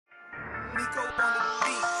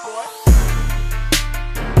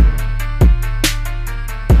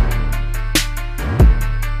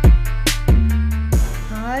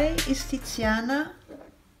Hi, it's Tiziana.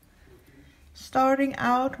 Starting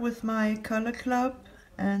out with my color club,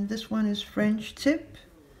 and this one is French Tip.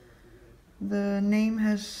 The name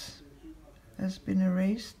has been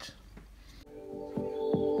erased.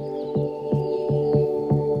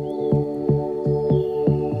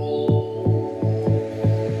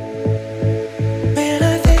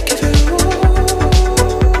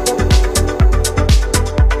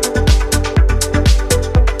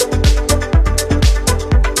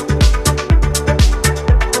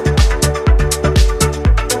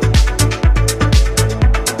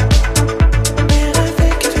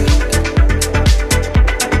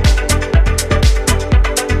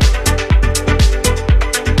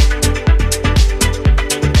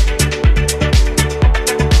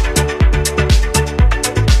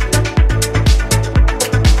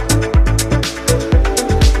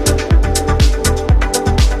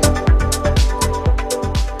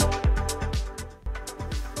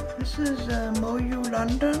 This is Moyou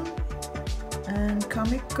London and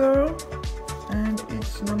Comic Girl, and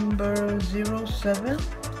it's number 07.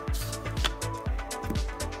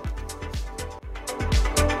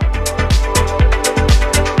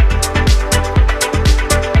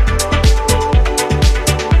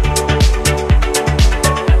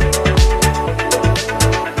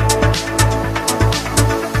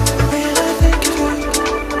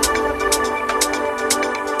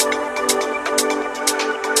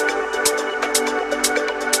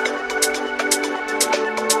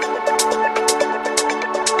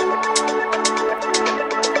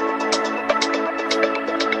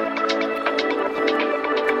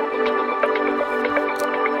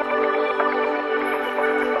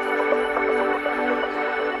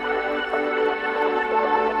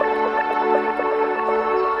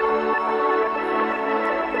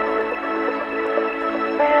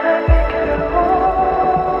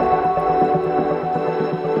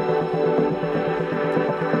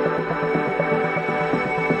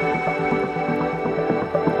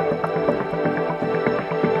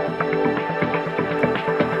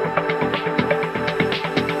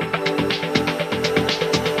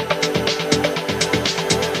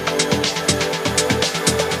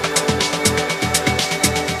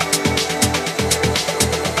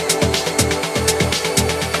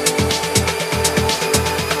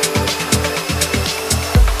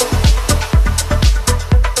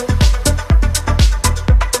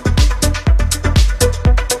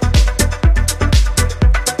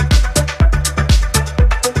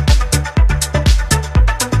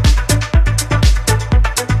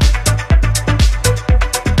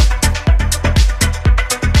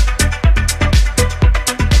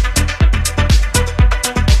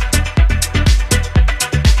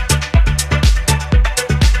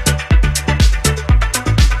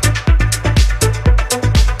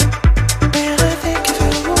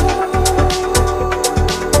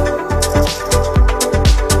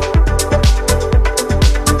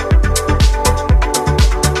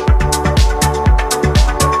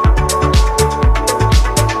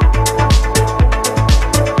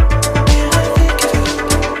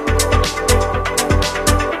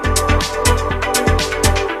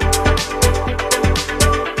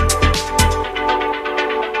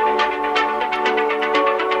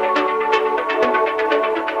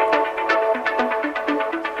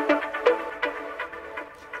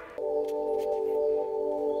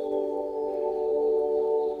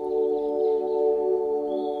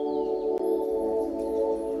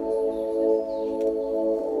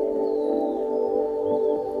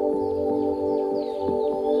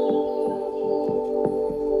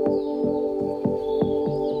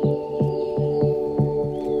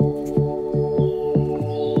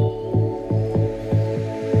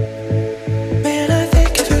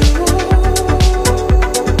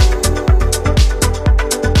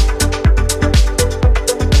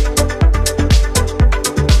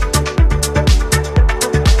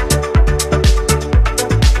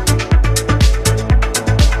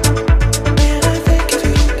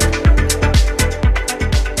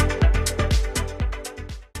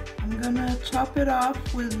 Top it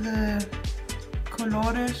off with the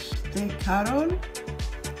Colores de Carol,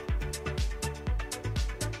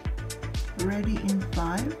 ready in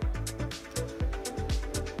 5.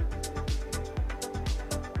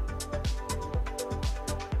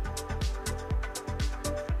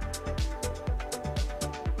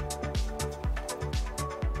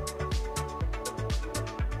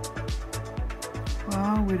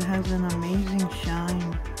 Wow, it has an amazing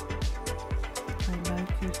shine. I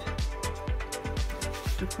like it.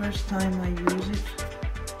 The first time I use it.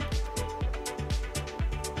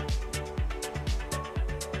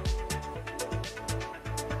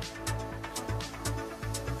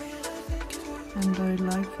 And I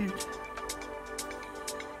like it.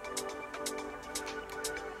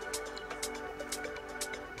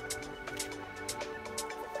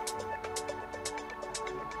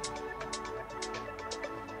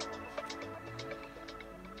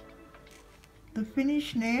 The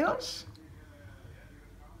finished nails.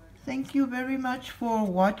 Thank you very much for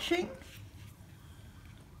watching.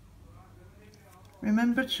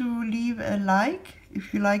 Remember to leave a like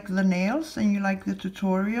if you like the nails and you like the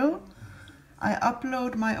tutorial. I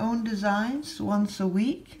upload my own designs once a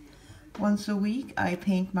week. Once a week I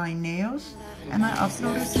paint my nails and I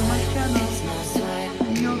upload it to my channel.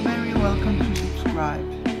 And you're very welcome to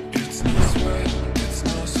subscribe.